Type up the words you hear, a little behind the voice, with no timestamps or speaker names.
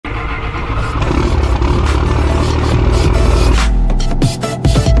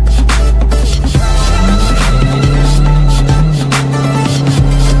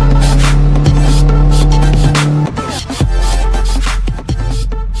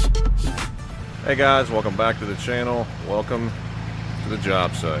Hey guys, welcome back to the channel. Welcome to the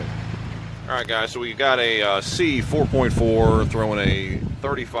job site. Alright guys, so we got a C4.4 throwing a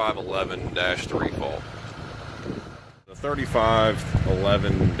 3511-3 fault. The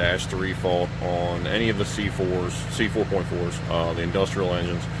 3511-3 fault on any of the C4s, C4.4s, the industrial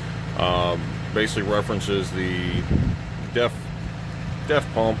engines, basically references the def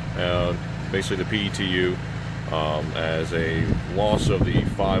pump, basically the PETU, as a loss of the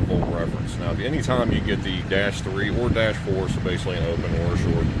 5-volt reference. Now, anytime you get the -3 or -4, so basically an open or a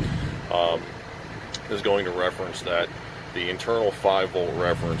short, is going to reference that the internal 5-volt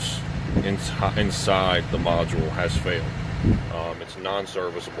reference inside the module has failed. It's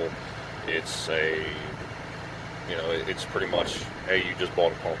non-serviceable. It's it's pretty much, hey, you just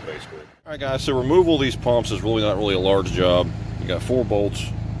bought a pump, basically. All right, guys. So removal of these pumps is really not a large job. You got 4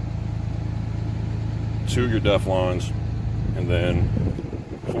 bolts, 2 of your def lines, and then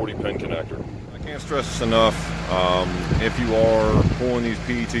 40-pin connector. I can't stress this enough. If you are pulling these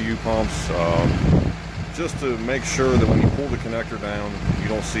PETU pumps, just to make sure that when you pull the connector down, you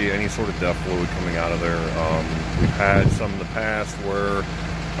don't see any sort of def fluid coming out of there. We've had some in the past where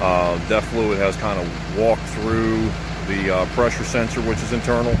def fluid has kind of walked through the pressure sensor, which is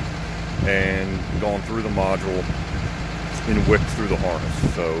internal, and gone through the module and whipped through the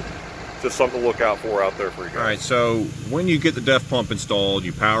harness. So just something to look out for out there for you guys. All right, so when you get the def pump installed,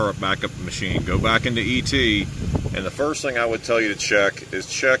 you power up back up the machine, go back into ET, and the first thing I would tell you to check is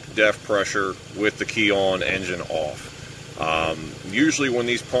check def pressure with the key on, engine off. Usually when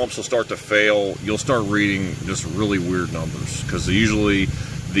these pumps will start to fail, you'll start reading just really weird numbers, because usually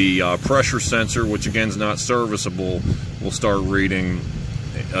the pressure sensor, which again is not serviceable, will start reading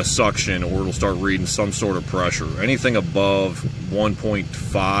a suction, or it'll start reading some sort of pressure. Anything above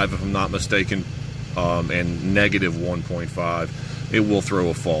 1.5, if I'm not mistaken, and negative 1.5, it will throw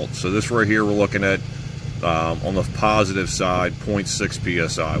a fault. So this right here, we're looking at on the positive side, 0.6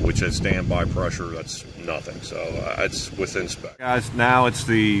 psi, which is standby pressure. That's nothing. So it's within spec. Guys, now it's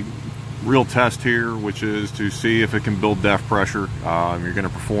the real test here, which is to see if it can build def pressure. You're going to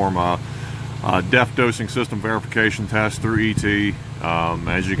perform a def dosing system verification test through ET.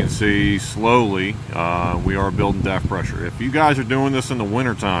 As you can see, slowly we are building def pressure. If you guys are doing this in the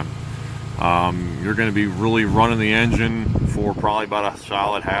winter time, you're going to be really running the engine for probably about a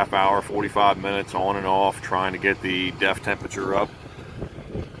solid half hour, 45 minutes on and off, trying to get the def temperature up.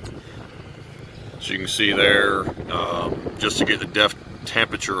 So you can see there, just to get the def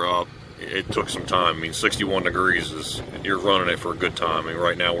temperature up, it took some time. I mean, 61 degrees is, you're running it for a good time. I mean,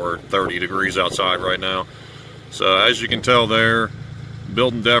 right now we're at 30 degrees outside right now. So as you can tell there,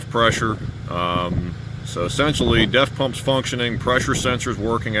 building def pressure. So essentially, def pump's functioning, pressure sensor's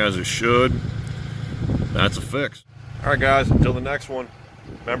working as it should. That's a fix. All right, guys, until the next one,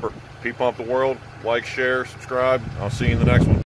 remember, P-Pump the World, like, share, subscribe. I'll see you in the next one.